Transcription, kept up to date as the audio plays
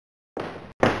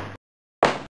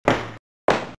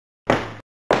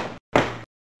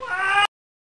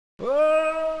Like,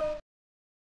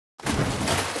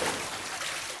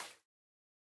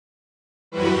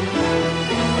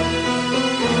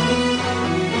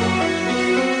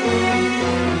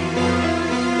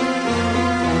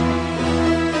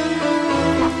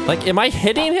 am I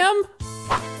hitting him?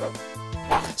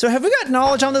 So have we got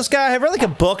knowledge on this guy? Have we read like a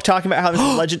book talking about how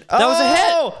this legend? That was a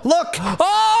hit! Look!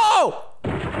 Oh!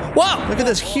 Whoa! Look at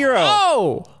this hero.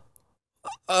 Oh!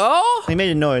 Oh! He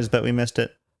made a noise, but we missed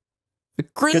it.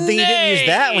 Grenade! Good thing he didn't use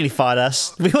that when he fought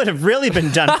us. We would have really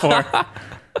been done for. Wow,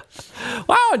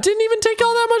 it didn't even take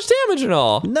all that much damage at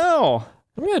all. No.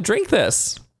 I'm gonna drink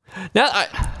this. Now,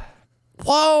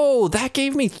 whoa, that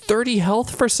gave me 30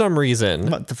 health for some reason.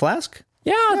 What, the flask?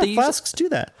 Yeah, the flasks do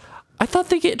that. I thought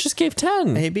they just gave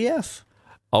 10. ABF.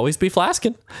 Always be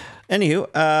flasking.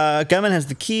 Anywho, Gunman has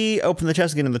the key. Open the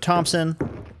chest, get into the Thompson.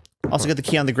 Also get the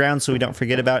key on the ground so we don't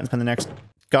forget about it and spend the next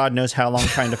God knows how long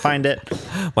trying to find it.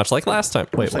 Much like last time.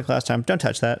 Wait, Much like last time. Don't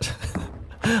touch that.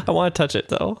 I want to touch it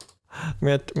though.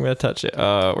 I'm gonna touch it.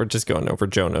 We're just going over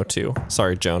Jono too.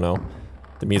 Sorry, Jono.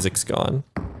 The music's gone.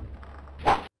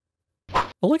 Oh,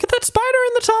 look at that spider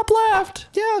in the top left.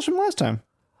 Yeah, it's from last time.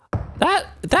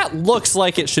 That looks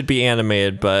like it should be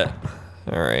animated, but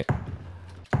all right.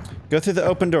 Go through the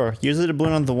open door. Use the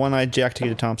doubloon on the one-eyed Jack to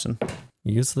get a Thompson.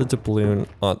 Use the doubloon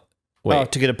on. Wait. Oh,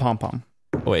 to get a pom-pom.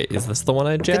 Wait, is this the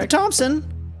one-eyed Jack? Get the Thompson.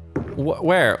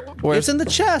 Where? It's in the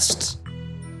chest.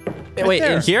 Right Wait,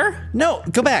 there. in here? No,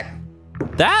 go back.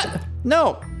 That?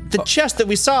 No, the chest that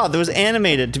we saw that was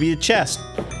animated to be a chest.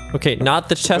 Okay, not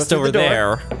the chest over the door.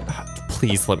 there.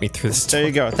 Please let me through this door. There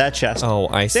you go, that chest. Oh,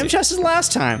 I see. Same chest as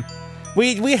last time.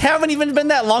 We haven't even been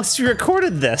that long since we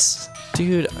recorded this.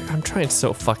 Dude, I'm trying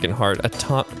so fucking hard.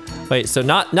 Wait, so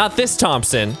not this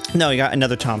Thompson. No, you got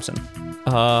another Thompson.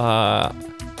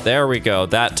 There we go.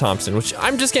 That Thompson, which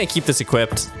I'm just gonna keep this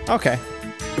equipped. Okay.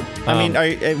 I mean,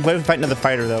 what if we fight another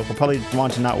fighter though? We'll probably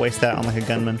want to not waste that on like a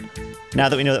gunman. Now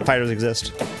that we know that fighters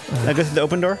exist. Now go through the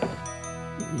open door.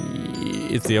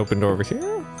 Is the open door over here?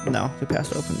 No, we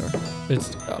passed the open door.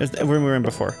 It's the room we were in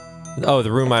before. Oh,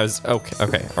 the room I was.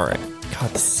 Okay, all right. God,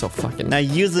 this is so fucking. Now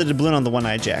use the doubloon on the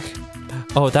one-eyed Jack.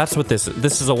 Oh, that's what this is.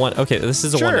 This is a one. Okay, this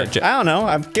is a one-eyed Jack. I don't know.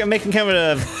 I'm making kind of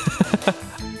a.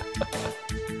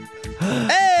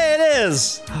 Hey, it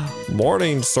is.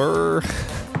 Morning, sir.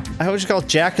 I would just call it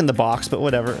Jack in the Box, but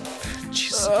whatever.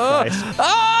 Jesus Christ.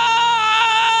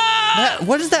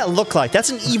 What does that look like? That's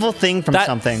an evil thing from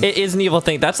something. It is an evil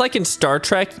thing. That's like in Star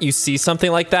Trek, you see something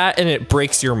like that and it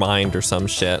breaks your mind or some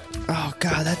shit. Oh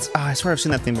god, that's. Oh, I swear I've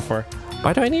seen that thing before.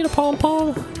 Why do I need a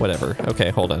pom-pom? Whatever. Okay,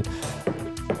 hold on.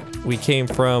 We came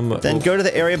from. Then go to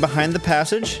the area behind the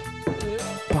passage.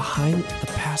 Behind the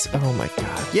passage? Oh my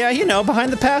god. Yeah, you know,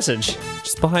 behind the passage.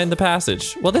 Just behind the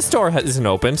passage. Well, this door isn't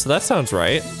open, so that sounds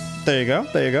right. There you go.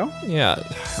 There you go. Yeah,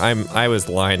 I was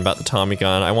lying about the Tommy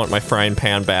gun. I want my frying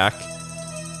pan back.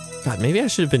 God, maybe I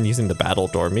should have been using the battle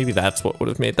door. Maybe that's what would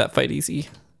have made that fight easy.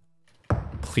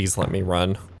 Please let me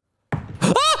run.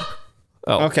 Ah!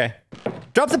 Oh. Okay.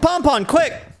 Drop the pom-pom,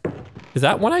 quick! Is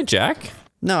that one-eyed Jack?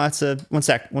 No, that's a... One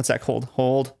sec.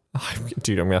 Hold. Oh,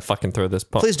 dude, I'm gonna fucking throw this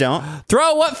pom. Please don't.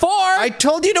 Throw what for? I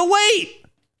told you to wait!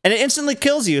 And it instantly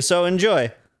kills you, so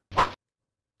enjoy.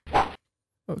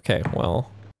 Okay,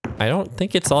 well, I don't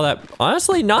think it's all that...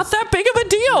 Honestly, not that big of a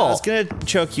deal! It's gonna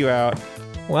choke you out.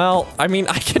 Well, I mean,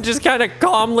 I can just kind of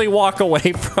calmly walk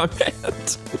away from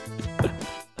it.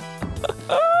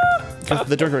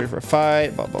 The door's ready for a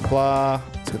fight, blah, blah, blah.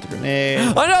 Let's get the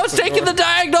grenade. Oh no, it's taking the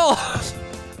diagonal!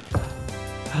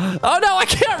 Oh no, I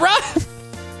can't run!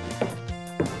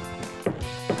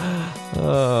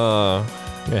 I'm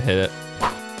gonna hit it.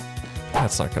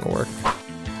 That's not gonna work.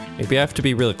 Maybe I have to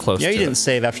be really close to it. Yeah, you didn't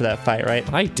save after that fight, right?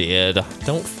 I did.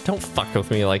 Don't fuck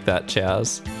with me like that,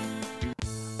 Chaz.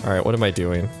 Alright, what am I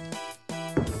doing?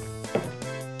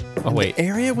 Oh, wait. The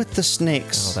area with the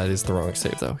snakes. Oh, that is the wrong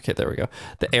save, though. Okay, there we go.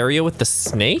 The area with the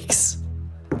snakes?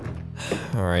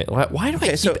 Alright, why do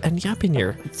I keep ending up in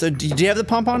here? So, do you have the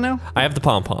pom-pom now? I have the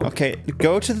pom-pom. Okay,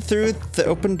 go through the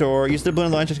open door, use the blue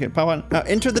and the line chest to get pom-pom. Now,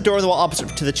 enter the door on the wall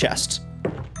opposite to the chest.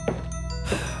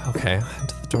 Okay,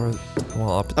 into the door, the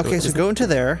wall opposite. Okay, so go into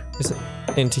there. Is it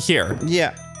into here?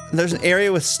 Yeah, there's an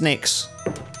area with snakes.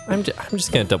 I'm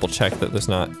just gonna double check that there's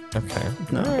not. Okay.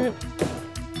 No. All right.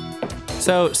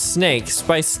 So snakes.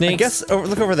 By snakes. I guess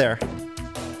look over there.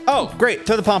 Oh, great!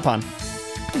 Throw the pom-pom.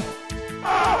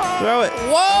 Throw it.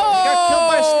 Whoa! Oh, you got killed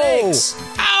by snakes.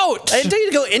 Ouch! I didn't tell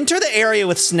you to go enter the area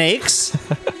with snakes.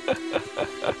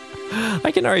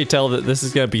 I can already tell that this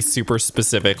is gonna be super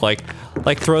specific. Like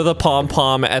throw the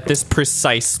pom-pom at this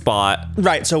precise spot.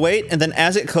 Right. So wait, and then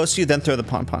as it close to you, then throw the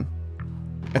pom-pom.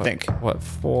 I think. What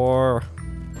for?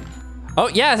 Oh,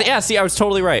 yeah, see, I was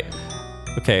totally right.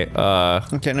 Okay,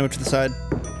 Okay, now move to the side.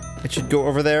 It should go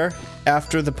over there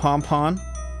after the pom-pom,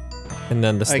 and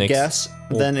then the snakes. I guess.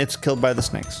 will- Then it's killed by the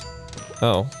snakes.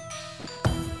 Oh.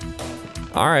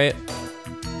 All right.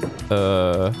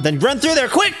 Then run through there,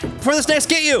 quick! Before the snakes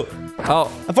get you!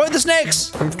 Oh, Avoid the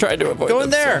snakes! I'm trying to avoid Go in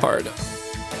them there. so hard.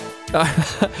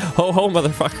 Ho ho,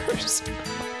 motherfuckers.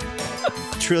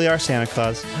 Truly are Santa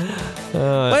Claus.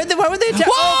 Uh, Why would they attack?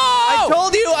 Whoa! Oh, I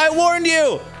told you! I warned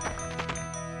you!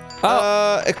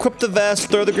 Oh. Equip the vest,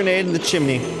 throw the grenade in the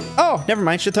chimney. Oh, never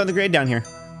mind. Should throw the grenade down here.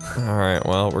 All right,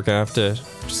 well, we're gonna have to,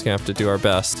 just gonna have to do our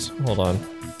best. Hold on.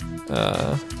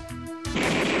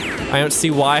 I don't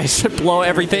see why I should blow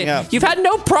everything up. You've had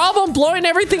no problem blowing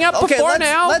everything up Okay, before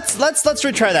now. let's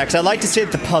retry that because I'd like to see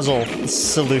the puzzle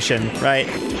solution, right?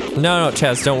 No,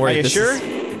 Chaz, don't worry. Are you this sure? is-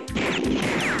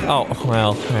 Oh, well,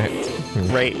 all right.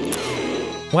 Great.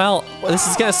 Well, this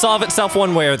is gonna solve itself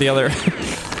one way or the other.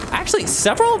 Actually,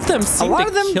 several of them A seem lot to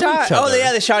of them kill died. each other. Oh,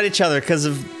 yeah, they shot each other because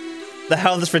of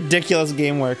how this ridiculous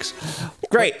game works.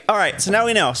 Great. All right, so now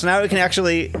we know. So now we can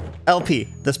actually LP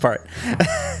this part.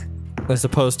 As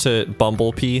opposed to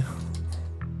Bumblebee.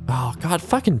 Oh God,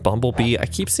 fucking Bumblebee! I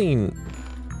keep seeing.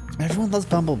 Everyone loves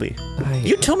Bumblebee. I-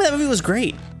 You told me that movie was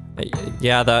great.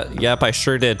 Yeah, yep, I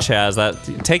sure did,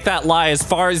 Chaz. Take that lie as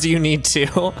far as you need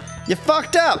to. You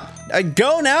fucked up.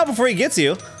 Go now before he gets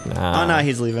you. Nah. Oh, no,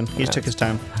 he's leaving. He just took his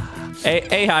time.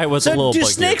 AI was a So little do buggier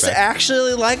snakes back-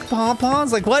 actually like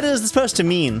pom-poms? Like, what is this supposed to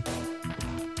mean?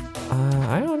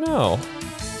 I don't know.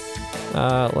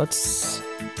 Let's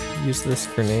use this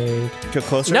grenade. Go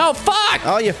closer. No, fuck!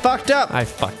 Oh, you fucked up. I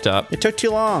fucked up. It took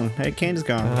too long. Hey, candy's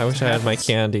gone. I wish I had my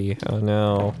candy. Oh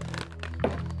no.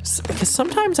 Because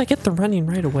sometimes I get the running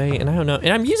right away, and I don't know. And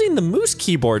I'm using the mouse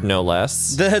keyboard, no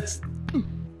less. That's.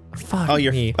 Fuck Oh,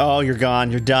 me. you're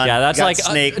gone. You're done. Yeah, that's You got like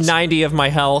snaked. 90 of my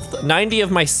health. 90 of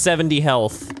my 70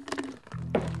 health.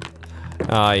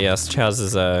 Ah, yes, Chaz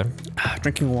is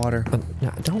Drinking water.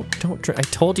 no, don't drink. I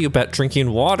told you about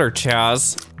drinking water,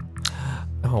 Chaz.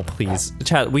 Oh, please.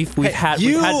 Chaz, we've had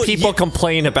people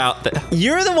complain about that.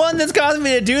 You're the one that's causing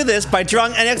me to do this by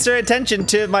drawing an extra attention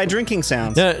to my drinking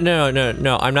sounds.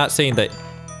 No. I'm not saying that.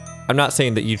 I'm not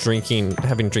saying that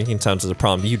having drinking sounds is a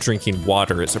problem. You drinking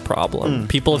water is a problem.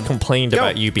 People have complained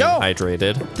about you being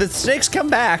hydrated. The snakes come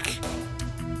back.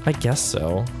 I guess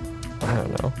so. I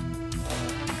don't know.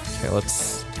 Okay,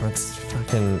 let's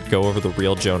fucking go over the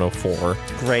real Jono 4.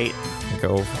 Great. Go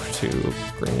over to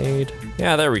grenade.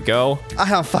 Yeah, there we go. I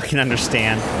don't fucking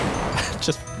understand.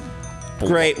 Just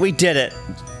Great, we did it.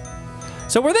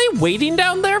 So were they waiting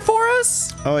down there for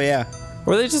us? Oh yeah.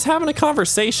 Or were they just having a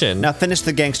conversation? Now finish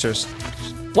the gangsters.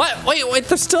 What? Wait,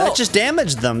 they're still. That just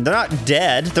damaged them. They're not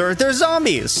dead. They're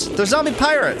zombies. They're zombie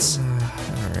pirates.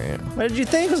 Alright. What did you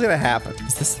think was gonna happen?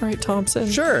 Is this the right Thompson?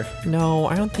 Sure. No,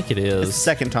 I don't think it It's is.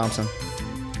 second Thompson.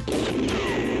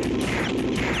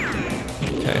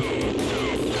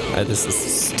 Okay. This is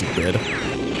stupid.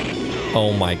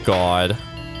 Oh my god.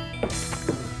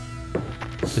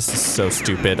 This is so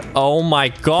stupid. Oh my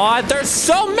god, there's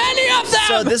so many of them!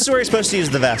 So this is where you're supposed to use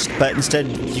the vest, but instead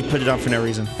you put it on for no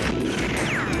reason.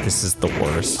 This is the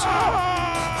worst.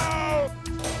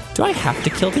 Do I have to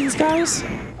kill these guys?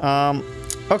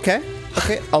 Okay.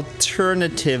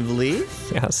 Alternatively,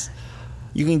 Yes.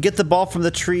 you can get the ball from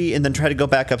the tree and then try to go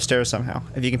back upstairs somehow,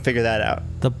 if you can figure that out.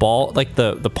 The ball, like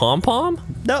the pom-pom?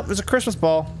 No, there's a Christmas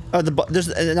ball. Oh, there's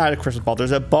not a Christmas ball.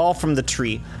 There's a ball from the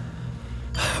tree.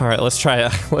 All right, let's try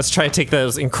to take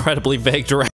those incredibly vague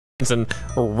directions and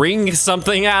wring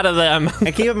something out of them.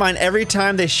 And keep in mind, every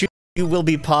time they shoot, you will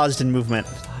be paused in movement.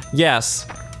 Yes.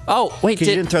 Oh, wait, Because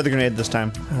you didn't throw the grenade this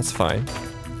time. That's fine.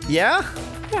 Yeah?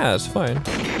 Yeah, that's fine.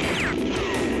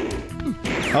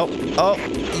 Oh,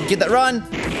 get that run.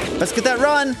 Let's get that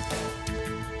run.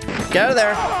 Get out of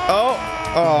there. Oh.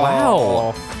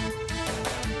 Wow.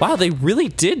 Wow, they really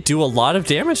did do a lot of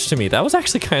damage to me. That was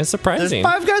actually kind of There's surprising.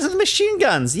 5 guys with machine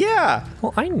guns. Yeah.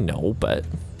 Well, I know, but,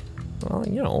 well,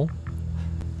 you know.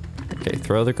 Okay,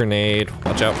 throw the grenade.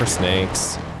 Watch out for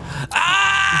snakes.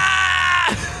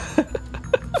 Ah!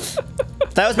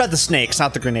 That was about the snakes,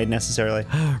 not the grenade necessarily.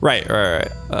 Right.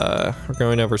 We're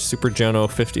going over Super Jono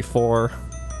 54.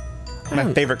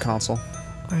 My favorite console.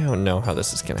 I don't know how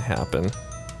this is gonna happen.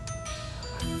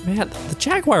 Man, the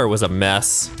Jaguar was a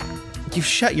mess. You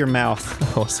shut your mouth.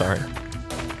 Oh, sorry.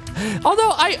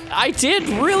 Although I did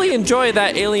really enjoy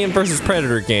that Alien vs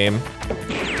Predator game.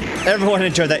 Everyone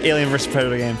enjoyed that Alien vs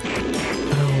Predator game.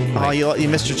 Oh, you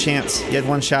missed your chance. You had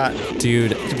one shot.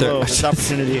 dude, Blow this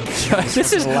opportunity.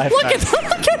 this is look at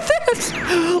this.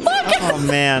 Look at Oh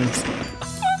man.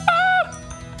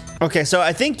 Okay, so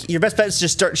I think your best bet is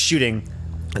just start shooting.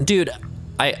 Dude,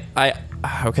 okay,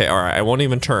 all right. I won't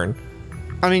even turn.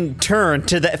 I mean, turn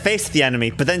to face the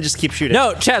enemy, but then just keep shooting.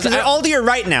 No, Chaz, they're all to your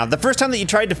right now. The first time that you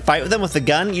tried to fight with them with the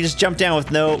gun, you just jumped down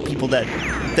with no people dead.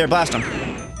 There, blast them.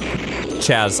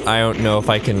 Chaz, I don't know if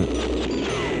I can.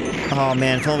 Oh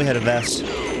man, if only we had a vest.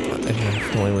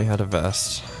 If only we had a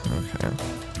vest. Okay.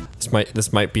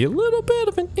 This might be a little bit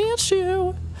of an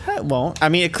issue. It won't. I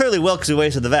mean, it clearly will because we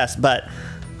wasted the vest, but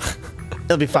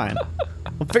it'll be fine.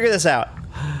 We'll figure this out.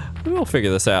 We will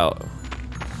figure this out.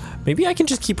 Maybe I can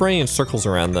just keep running in circles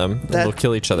around them, and they'll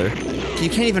kill each other. You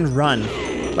can't even run,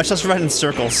 much less run in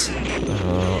circles.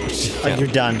 Oh, you're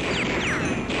done.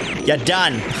 You're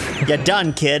done. You're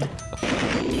done, kid.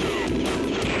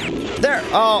 There.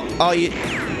 Oh, you're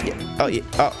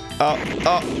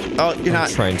not. I'm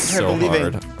trying so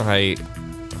hard. I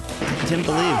didn't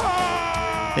believe.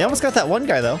 They almost got that one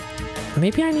guy though.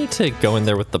 Maybe I need to go in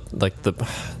there with the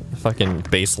fucking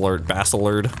basilisk.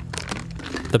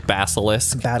 The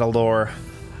basilisk. Battle door.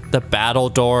 The battle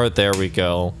door. There we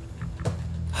go.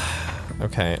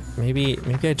 Okay, maybe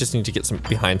I just need to get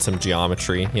behind some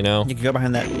geometry, you know? You can go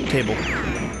behind that table.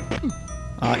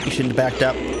 You shouldn't have backed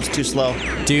up. It's too slow.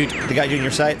 Dude. They got you in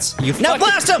your sights. Now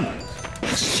blast them!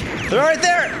 They're right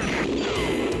there!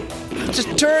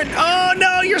 Just turn. Oh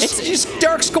no, you're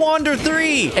Dark Squander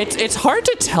 3! It's hard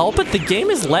to tell, but the game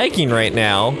is lagging right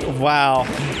now. Wow.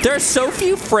 There are so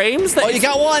few frames that— Oh, you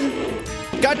got one!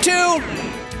 Got two!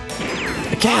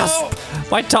 Gasp! Oh.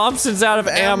 My Thompson's out of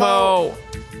ammo!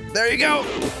 There you go!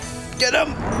 Get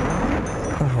him!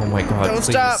 Oh my god, Don't please.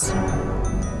 stop!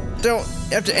 Don't.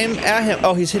 You have to aim at him.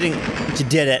 Oh, he's hitting. You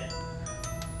did it.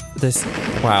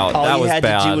 Wow, that was bad. All you had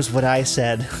to do was what I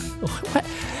said. What?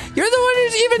 You're the one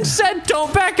who's even said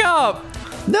don't back up!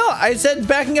 No, I said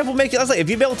backing up will make it. I was like, if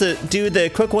you'd be able to do the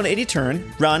quick 180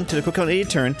 turn, run to the quick 180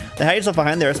 turn, then hide yourself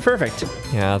behind there, it's perfect.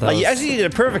 Yeah, that was... You actually did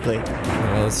it perfectly.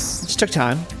 Yeah, It just took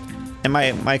time. And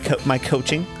my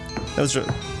coaching. That was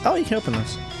really... Oh, you can open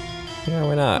this. Yeah,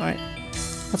 why not? All right.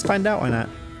 Let's find out why not.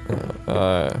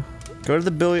 Go to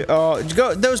the billiard. Oh, just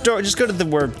go those doors. Just go to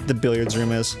where the billiards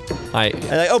room is.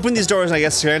 I open these doors, and I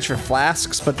guess search for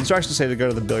flasks, but the instructions say to go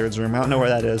to the billiards room. I don't know where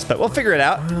that is, but we'll figure it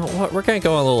out. Well, we're gonna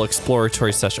go on a little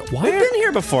exploratory session. Why? We've been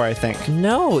here before, I think.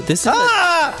 No, this is.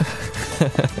 Ah!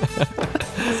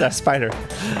 It's that spider.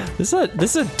 This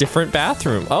is a different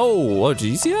bathroom. Oh, did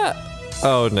you see that?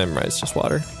 Oh, never mind. It's just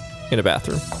water in a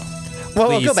bathroom.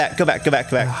 Well, go back.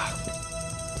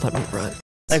 Let me run.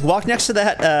 Like walk next to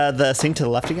that the sink to the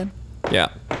left again. Yeah.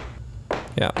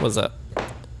 What's that?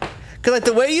 Cause like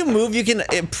the way you move, you can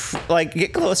like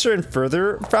get closer and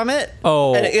further from it.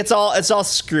 Oh, and it's all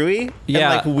screwy. Yeah,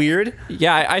 and like weird.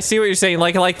 Yeah, I see what you're saying.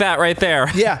 Like that right there.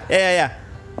 Yeah.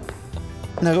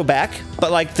 Now go back,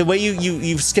 but like the way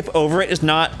you skip over it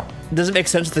doesn't make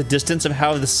sense with the distance of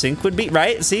how the sink would be,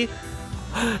 right? See?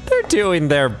 They're doing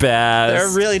their best.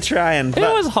 They're really trying. It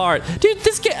was hard. Dude,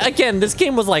 this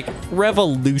game was like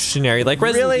revolutionary. Like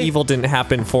Resident Evil didn't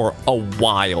happen for a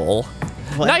while.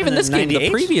 Not even this game, the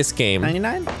previous game.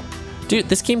 99? Dude,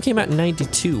 this game came out in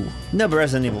 92. No, but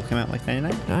Resident Evil came out like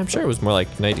 99? I'm sure it was more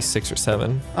like 96 or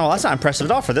 7. Oh, that's not impressive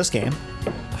at all for this game.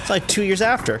 It's like 2 years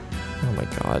after. Oh my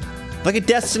god. Look at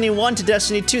Destiny 1 to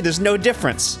Destiny 2. There's no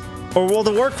difference. Or World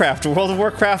of Warcraft,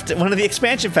 one of the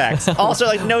expansion packs. Also,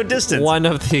 like, no distance. One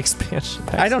of the expansion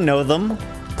packs. I don't know them.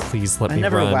 Please let me run. I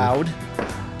never wowed.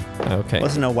 Okay.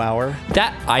 Wasn't a wower.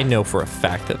 That, I know for a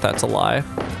fact that that's a lie.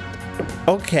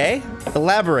 Okay.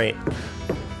 Elaborate.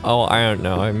 Oh, I don't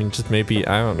know. I mean, just maybe,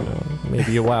 I don't know.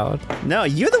 Maybe you wowed. No,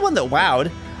 you're the one that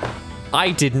wowed.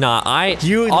 I did not.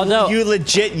 You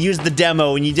legit used the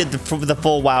demo and you did the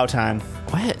full WoW time.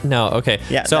 What? No, okay.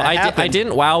 Yeah, so I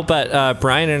didn't WoW, but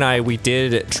Brian and we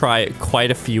did try quite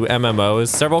a few MMOs,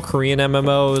 several Korean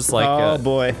MMOs. Like, oh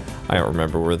boy. I don't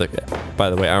remember where by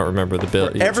the way, I don't remember the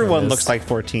bill. Everyone looks like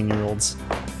 14-year-olds.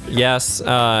 Yes,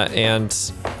 and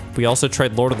we also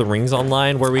tried Lord of the Rings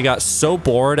Online, where we got so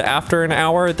bored after an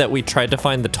hour that we tried to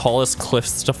find the tallest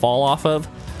cliffs to fall off of.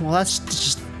 Well, that's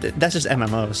just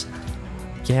MMOs.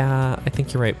 Yeah, I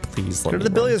think you're right. Please let me go to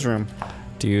the billiards room.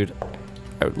 Dude,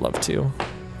 I would love to.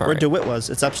 Where DeWitt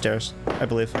was. It's upstairs, I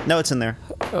believe. No, it's in there.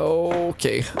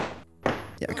 Okay.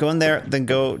 Yeah, go in there, then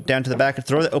go down to the back and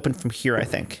throw it open from here, I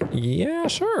think. Yeah,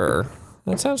 sure.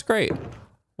 That sounds great.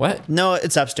 What? No,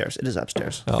 it's upstairs. It is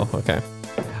upstairs. Oh, okay.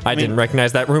 I didn't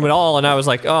recognize that room at all, and I was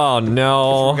like, oh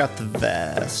no. I forgot the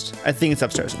vest. I think it's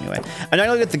upstairs anyway. I'm not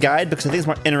gonna look at the guide because I think it's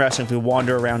more interesting if we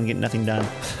wander around and get nothing done.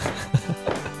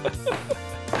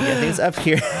 I think it's up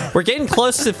here. We're getting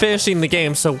close to finishing the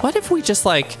game, so what if we just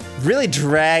like really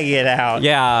drag it out?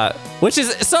 Yeah, which is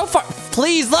so far.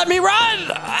 Please let me run.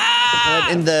 Ah!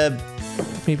 In the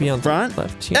maybe on front the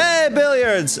left. Here. Hey,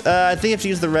 billiards! I think you have to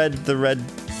use the red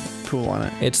pool on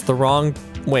it. It's the wrong.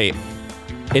 Wait,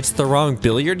 it's the wrong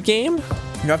billiard game.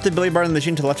 You're off the billiard bar on the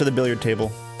machine to the left of the billiard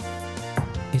table.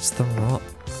 It's the wrong.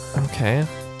 Okay.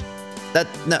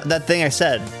 That thing I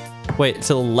said. Wait,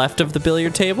 to the left of the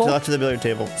billiard table? To the left of the billiard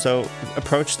table. So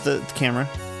approach the camera.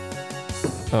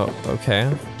 Oh,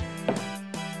 okay.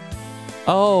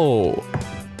 Oh,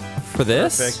 for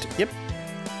this? Perfect. Yep.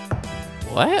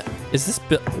 What? Is this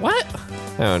what?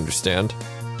 I don't understand.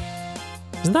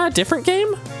 Isn't that a different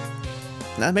game?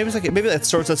 Nah, maybe it's like maybe that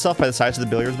sorts itself by the size of the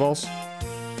billiard balls,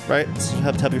 right? So you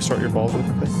have to help you sort your balls real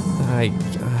quickly.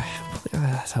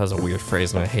 That was a weird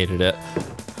phrase and I hated it.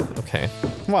 Okay.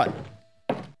 What?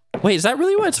 Wait, is that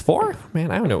really what it's for? Man,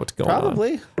 I don't know what's going on.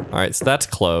 Probably. All right, so that's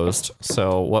closed.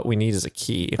 So what we need is a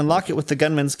key. Unlock it with the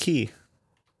gunman's key.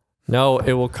 No,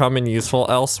 it will come in useful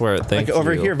elsewhere. Thank you. Like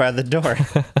over here by the door.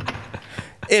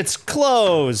 It's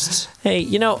closed. Hey,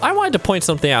 you know, I wanted to point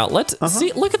something out. Let's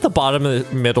see. Look at the bottom of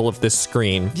the middle of this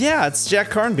screen. Yeah, it's Jack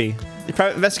Carnby, the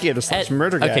private investigator slash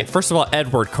murder guy. Okay, first of all,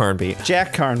 Edward Carnby.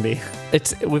 Jack Carnby.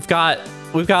 It's we've got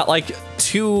like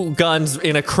 2 guns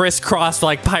in a crisscross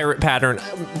like pirate pattern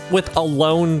with a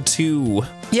lone 2.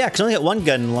 Yeah, because only got 1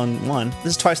 gun in lone 1. This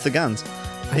is twice the guns.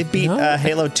 They beat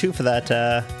Halo 2 for that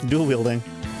dual wielding.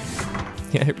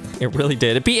 Yeah, it really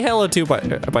did. It beat Halo 2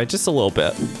 by just a little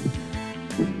bit.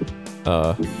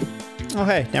 Oh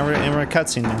hey, now we're in a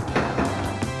cutscene now.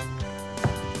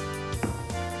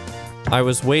 I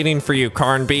was waiting for you,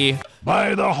 Carnby.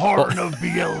 By the horn of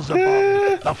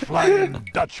Beelzebub, the Flying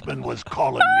Dutchman was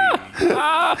calling me.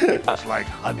 It was like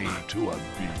honey to a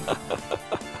bee.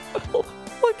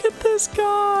 Look at this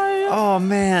guy. Oh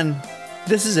man,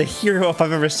 this is a hero if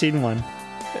I've ever seen one.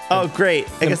 Oh great,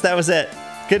 I guess that was it.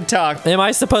 Good talk. Am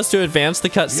I supposed to advance the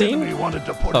The cutscene? enemy wanted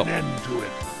to put an end to it.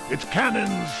 Its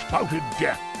cannons spouted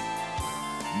death.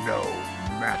 No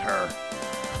matter.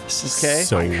 This is Okay.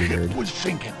 so My weird. ship was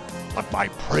sinking, but my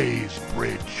praise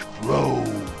bridge flowed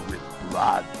with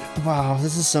blood. Wow,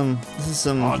 this is some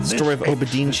On this story of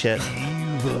Obadiah shit.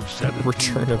 eve of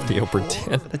Return of the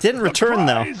Oberdin. It didn't return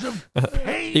though. cries of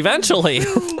pain Eventually.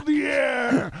 filled the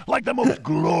air like the most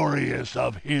glorious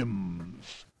of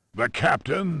hymns. The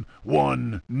captain,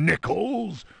 one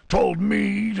Nichols, told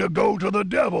me to go to the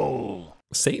devil.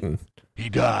 Satan. He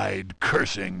died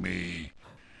cursing me.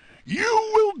 You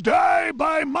will die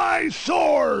by my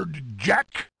sword,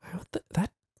 Jack.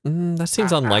 That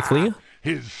seems unlikely.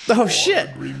 His Oh, sword shit.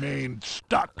 remained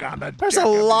stuck on the There's deck a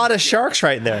of his lot of ship. sharks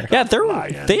right there. Yeah,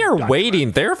 Lion they are Dutchman.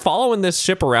 waiting. They're following this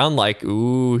ship around like,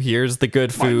 ooh, here's the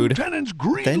good My food. lieutenants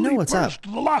greedily know what's up. burst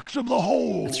the locks of the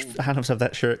hold. I don't have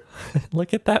that shirt.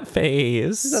 Look at that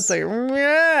face. That's like,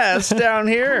 yeah, it's down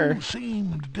here. Who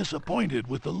seemed disappointed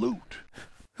with the loot.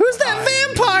 Who's that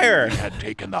vampire? He had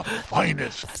taken the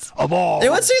finest of all.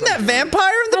 Anyone seen that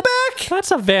vampire in the back? That's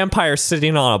a vampire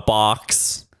sitting on a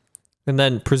box. And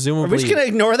then Are we presumably, just gonna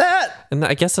ignore that? and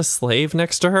I guess a slave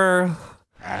next to her.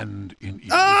 And in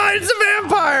Oh, it's a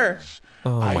vampire!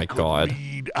 Oh I my could God.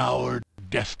 read our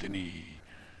destiny.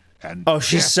 And Oh,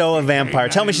 she's death so a vampire.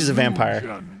 became Tell me an she's a vampire.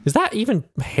 illusion. Is that even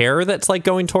hair that's like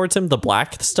going towards him? The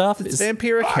black stuff? It's Is,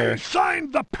 vampiric I hair.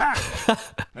 signed the pact,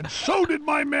 and so did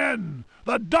my men.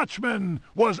 The Dutchman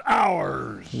was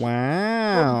ours.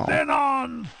 Wow. Then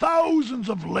on, thousands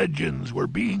of legends were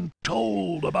being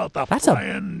told about the that's a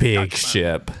Flying big Dutchman.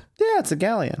 ship. Yeah, it's a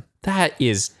galleon. That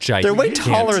is gigantic. They're way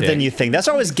taller than you think. That's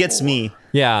what always gets me.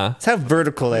 Yeah. That's how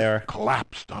vertical they are.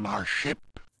 Collapsed on our ship,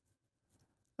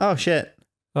 Oh, shit.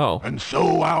 Oh. and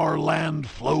so our land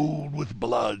flowed with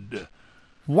blood.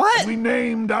 What? We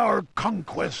named our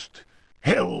conquest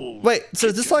Hell. Wait, so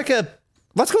is this like a...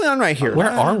 What's going on right here? Where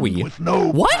are we? With no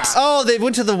What? path Oh, they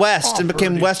went to the west and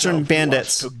became offered Western itself to us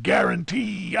bandits. to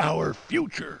guarantee our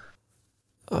future.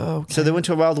 Okay. So they went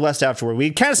to a Wild West afterward.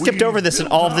 We kind of skipped We over this and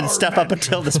built all of the our stuff up mansion.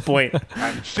 until this point.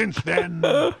 And since then,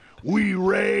 we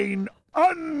reign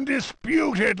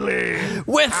undisputedly.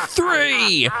 With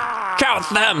 3! Count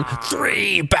them!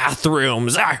 3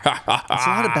 bathrooms! It's a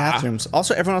lot of bathrooms.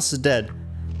 Also, everyone else is dead.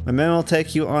 My men will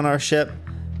take you on our ship.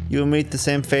 You will meet the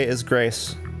same fate as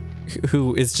Grace.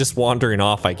 Who is just wandering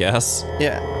off, I guess.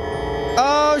 Yeah.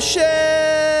 Oh,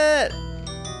 shit!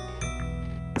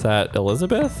 Is that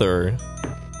Elizabeth or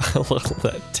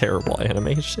that terrible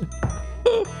animation?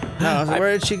 No,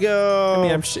 where did she go? I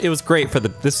mean, it was great for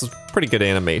this was pretty good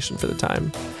animation for the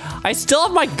time. I still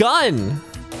have my gun!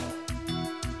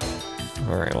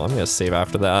 Alright, well, I'm gonna save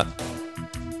after that.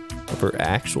 For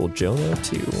actual Jonah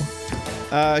too.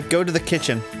 Go to the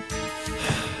kitchen.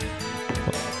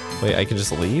 Wait, I can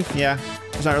just leave? Yeah.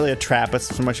 It's not really a trap. It's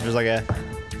so much of just like a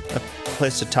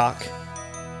place to talk.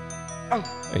 Are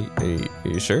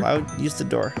you sure? I would use the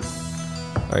door.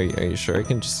 Are you sure I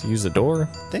can just use the door?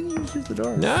 Then you use the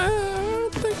door. No, I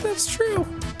don't think that's true.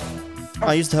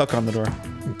 I'll use the hook on the door.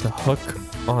 The hook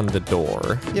on the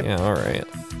door. Yep. Yeah, all right.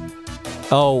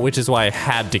 Oh, which is why I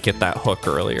had to get that hook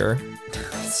earlier.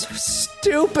 That's so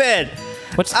stupid.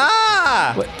 What's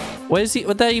what does he?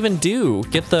 What'd that even do?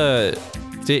 Get the?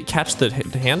 Did it catch the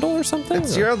handle or something?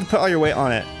 You're able to put all your weight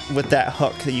on it with that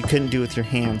hook that you couldn't do with your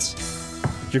hands.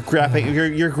 You're grasping,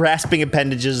 you're grasping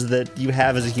appendages that you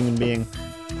have as a human being.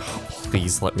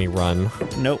 Please let me run.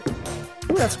 Nope.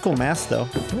 Ooh, that's a cool mask, though.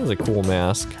 That was a cool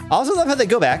mask. I also love how they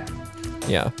go back.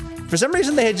 Yeah. For some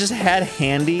reason, they had just had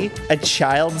handy a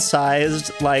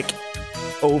child-sized, like,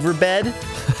 overbed.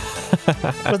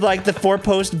 With, like, the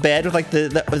 4-post bed with, like,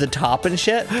 the top and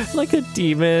shit. Like a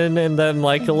demon and then,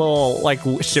 like, a little, like,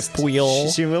 ship wheel.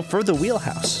 Steering wheel for the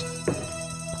wheelhouse.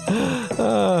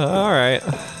 All right.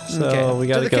 So Okay, we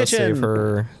gotta to the go kitchen. save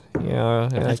her. Yeah.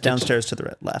 It's downstairs to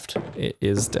the left. It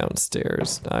is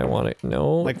downstairs. I want it.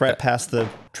 No. Like, right past the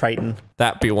Triton.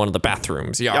 That'd be one of the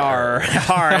bathrooms. Yar.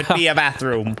 Yar, it'd be a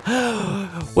bathroom.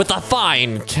 With a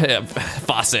fine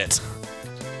faucet.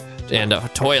 And a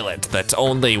toilet that's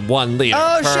only 1 liter.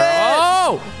 Oh, per. shit!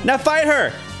 Oh! Now fight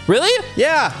her! Really?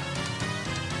 Yeah!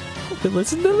 Okay,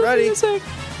 listen to the Ready. music.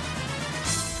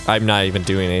 I'm not even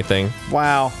doing anything.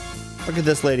 Wow. Look at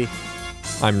this lady.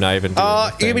 I'm not even doing Oh,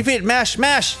 anything. you're gonna be defeated. Mash,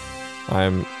 mash!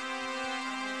 I'm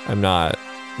not.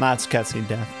 Nah, it's cutscene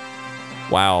death.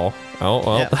 Wow. Oh,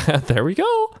 well, Yeah. there we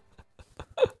go.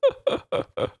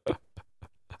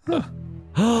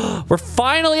 We're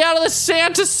finally out of the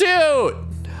Santa suit.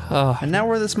 And now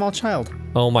we're the small child.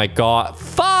 Oh my god.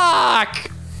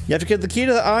 Fuck! You have to get the key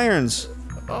to the irons.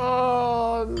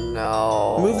 Oh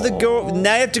no. Move the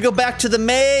now you have to go back to the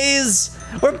maze.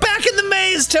 We're back in the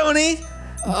maze, Tony.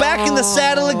 Back in the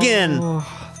saddle again.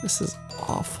 Oh, this is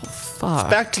awful. Fuck.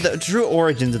 Back to the true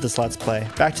origins of this Let's Play.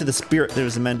 Back to the spirit that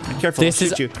was meant. Be careful, This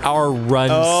it'll is shoot you. our run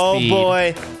Oh speed.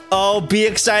 boy. Oh, be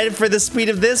excited for the speed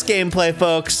of this gameplay,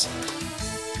 folks.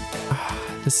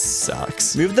 This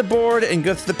sucks. Move the board and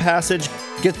go through the passage.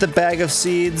 Get the bag of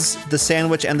seeds, the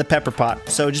sandwich, and the pepper pot.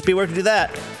 So just be aware to do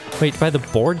that. Wait, by the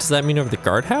board, does that mean over the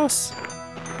guardhouse?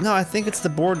 No, I think it's the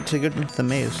board to get into the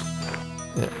maze.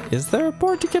 Is there a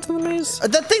board to get to the maze?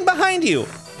 That thing behind you.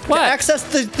 What? To access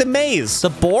the maze. The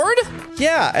board?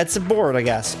 Yeah, it's a board, I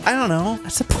guess. I don't know.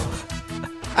 That's a board.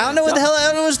 I don't know what the hell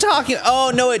I was talking.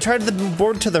 Oh, no, it tried the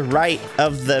board to the right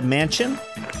of the mansion.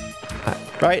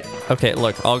 Right? Okay,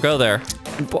 look, I'll go there.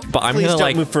 But I'm Please gonna don't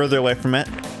like move further away from it.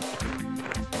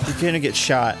 You're gonna get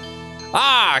shot.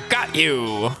 Ah, got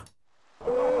you.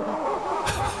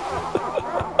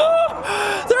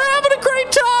 They're having a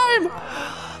great time.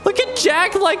 Look at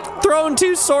Jack like throwing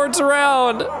 2 swords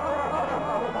around.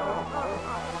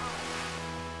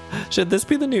 Should this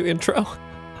be the new intro?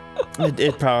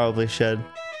 It probably should.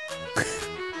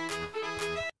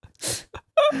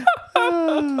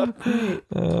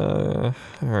 All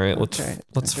right,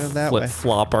 let's go that way.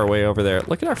 flop our way over there.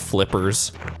 Look at our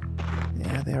flippers.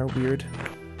 Yeah, they are weird.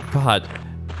 God,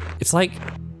 it's like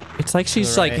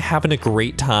she's like Alright. having a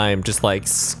great time, just like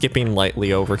skipping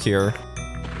lightly over here.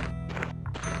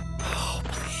 Oh,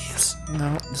 please,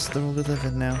 No, this is the world we live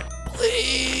in now.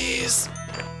 please,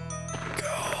 go.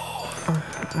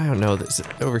 I don't know. This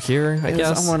over here, I It was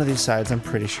guess. on one of these sides, I'm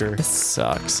pretty sure. This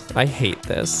sucks. I hate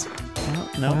this.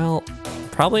 No. Well,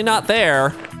 probably not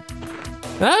there.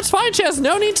 That's fine, Chess.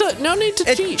 No need to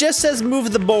It cheat. just says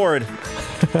move the board.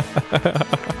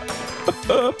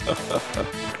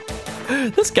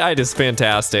 This guide is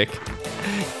fantastic.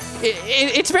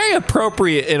 It's very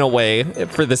appropriate in a way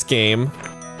for this game.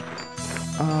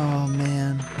 Oh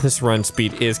man. This run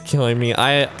speed is killing me.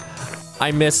 I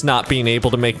miss not being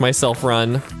able to make myself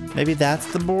run. Maybe that's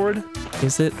the board?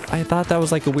 Is it? I thought that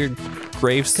was like a weird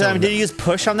gravestone. I mean, did you use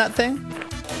push on that thing?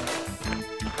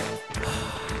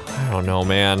 I don't know,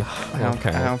 man. I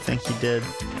don't think he did.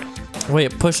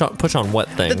 Wait, push on what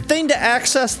thing? The thing to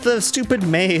access the stupid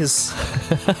maze.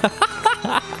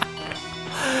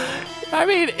 I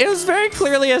mean, it was very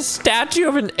clearly a statue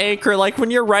of an anchor. Like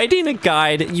when you're writing a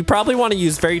guide, you probably want to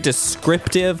use very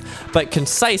descriptive but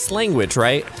concise language,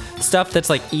 right? Stuff that's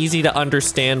like easy to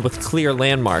understand with clear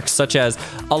landmarks, such as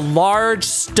a large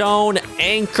stone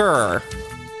anchor.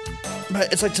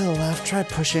 But it's like to the left. Try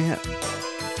pushing it.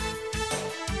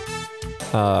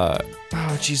 Oh,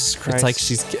 Jesus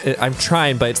Christ. It's like I'm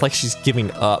trying, but it's like she's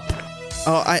giving up.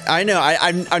 Oh, I know.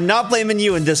 I'm not blaming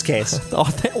you in this case. Oh,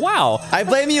 wow. I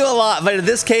blame you a lot, but in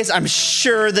this case, I'm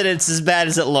sure that it's as bad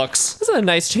as it looks. This is a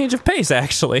nice change of pace,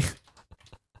 actually.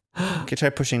 Okay, try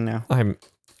pushing now. I'm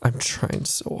trying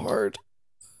so hard.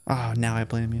 Oh, now I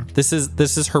blame you. This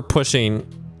is her pushing.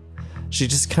 She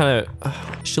just kind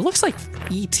of, she looks like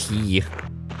E.T.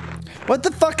 What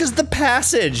the fuck is the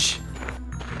passage?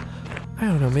 I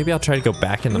don't know, maybe I'll try to go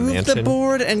back in the Move mansion. the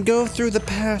board and go through the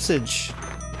passage.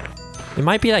 It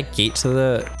might be that gate to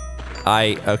the,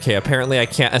 okay, apparently I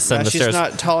can't ascend the stairs. She's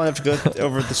not tall enough to go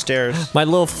over the stairs. My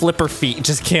little flipper feet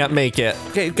just can't make it.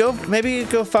 Okay, maybe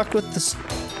go fuck with this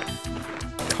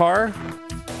car.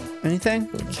 Anything?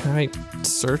 Can I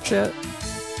search it?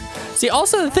 See,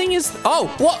 also the thing is, oh,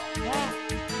 what?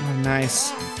 Oh, nice.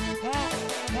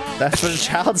 That's what a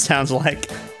child sounds like.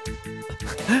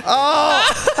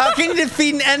 Oh, how can you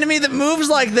defeat an enemy that moves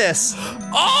like this?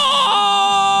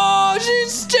 Oh,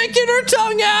 she's sticking her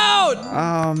tongue out.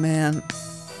 Oh, man.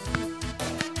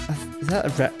 Is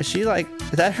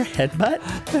that her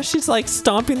headbutt? She's like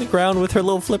stomping the ground with her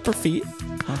little flipper feet.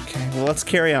 Okay, well, let's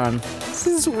carry on. This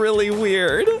is really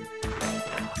weird.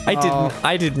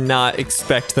 I did not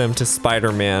expect them to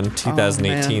Spider-Man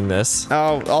 2018 this.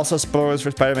 Oh, also spoilers for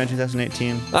Spider-Man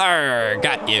 2018. Arr,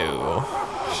 got you.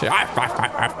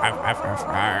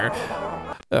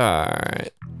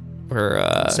 Alright. We're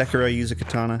Sekiro use a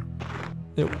katana.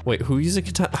 Wait, who uses a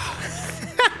katana?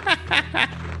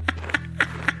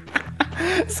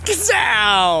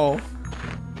 Skazow!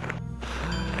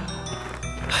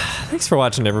 Thanks for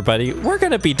watching, everybody. We're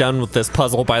gonna be done with this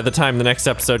puzzle by the time the next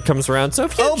episode comes around. So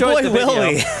if you enjoyed the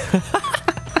video,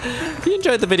 if you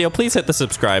enjoyed the video, please hit the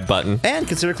subscribe button and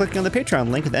consider clicking on the Patreon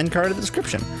link at the end card of the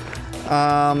description.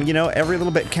 You know, every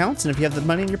little bit counts, and if you have the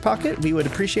money in your pocket, we would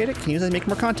appreciate it. Can use it to make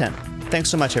more content. Thanks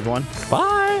so much, everyone.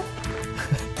 Bye.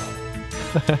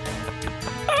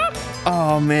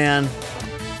 Oh man.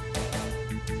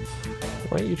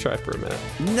 Why don't you try for a minute?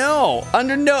 No,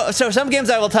 so some games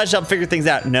I will touch up, figure things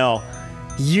out. No,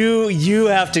 you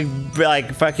have to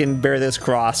like fucking bear this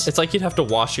cross. It's like you'd have to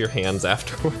wash your hands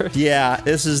afterward. Yeah,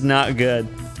 this is not good.